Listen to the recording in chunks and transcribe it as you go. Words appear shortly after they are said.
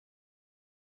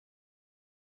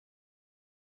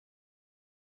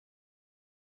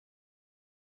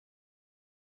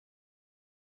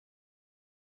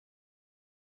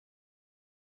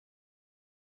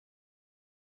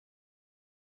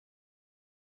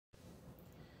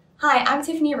Hi, I'm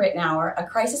Tiffany Rittenauer, a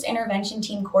Crisis Intervention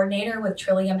Team Coordinator with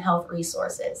Trillium Health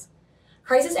Resources.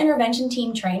 Crisis Intervention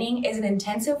Team training is an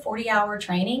intensive 40-hour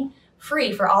training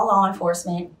free for all law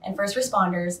enforcement and first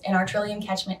responders in our Trillium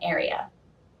catchment area.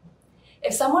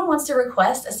 If someone wants to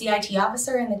request a CIT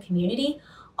officer in the community,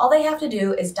 all they have to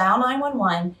do is dial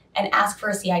 911 and ask for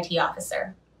a CIT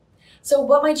officer. So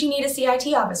what might you need a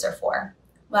CIT officer for?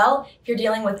 Well, if you're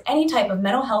dealing with any type of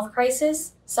mental health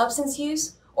crisis, substance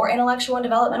use, or intellectual and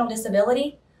developmental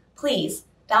disability, please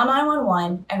dial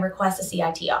 911 and request a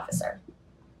CIT officer.